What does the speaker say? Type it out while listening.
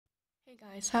Hey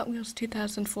guys, Hot Wheels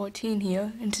 2014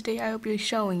 here, and today I will be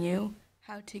showing you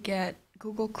how to get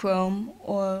Google Chrome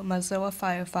or Mozilla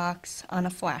Firefox on a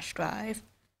flash drive.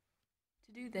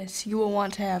 To do this, you will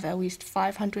want to have at least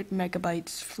 500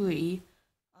 megabytes free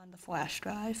on the flash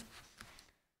drive.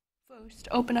 First,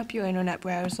 open up your internet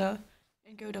browser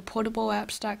and go to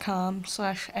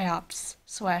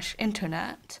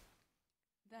portableapps.com/apps/internet.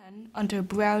 Then, under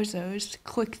Browsers,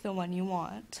 click the one you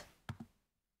want.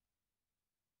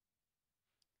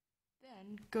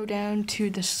 Then go down to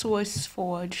the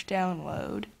SourceForge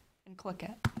download and click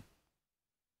it.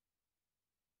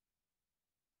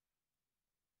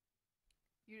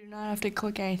 You do not have to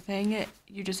click anything,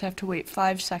 you just have to wait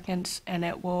 5 seconds and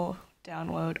it will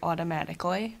download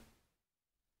automatically.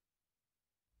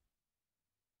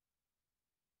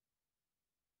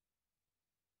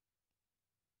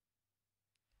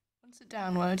 Once it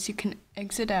downloads, you can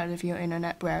exit out of your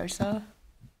internet browser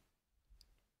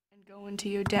and go into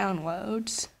your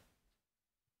downloads.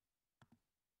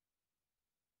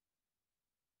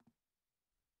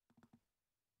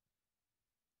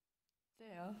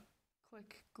 There,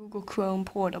 click Google Chrome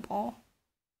Portable.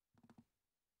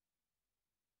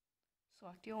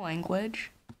 Select your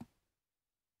language.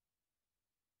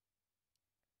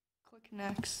 Click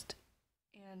Next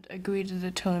and agree to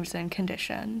the terms and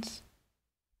conditions.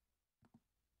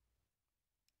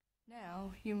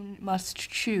 Now, you must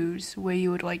choose where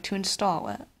you would like to install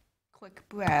it. Click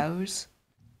Browse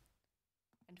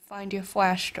and find your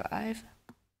flash drive.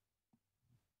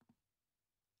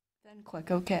 Then click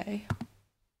OK.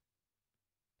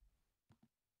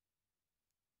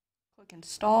 Click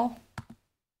Install.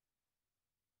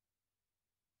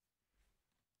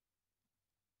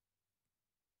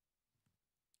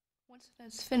 Once it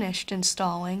has finished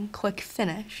installing, click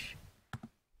Finish.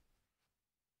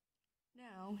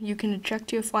 Now, you can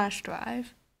eject your flash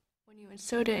drive. When you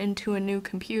insert it into a new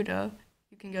computer,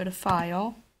 you can go to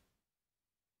File,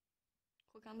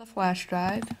 click on the flash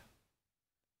drive,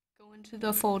 go into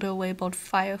the folder labeled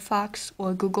Firefox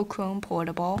or Google Chrome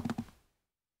Portable,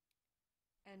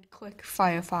 and click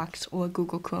Firefox or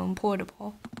Google Chrome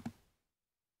Portable.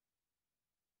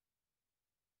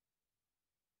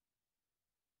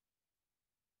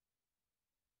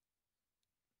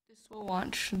 This will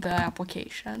launch the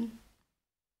application.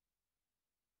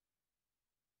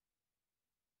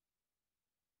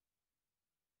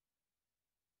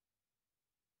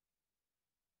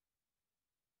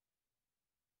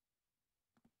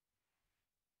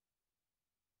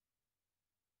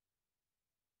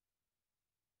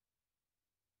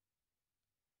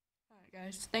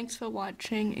 Alright guys, thanks for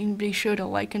watching, and be sure to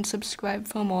like and subscribe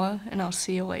for more, and I'll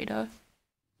see you later.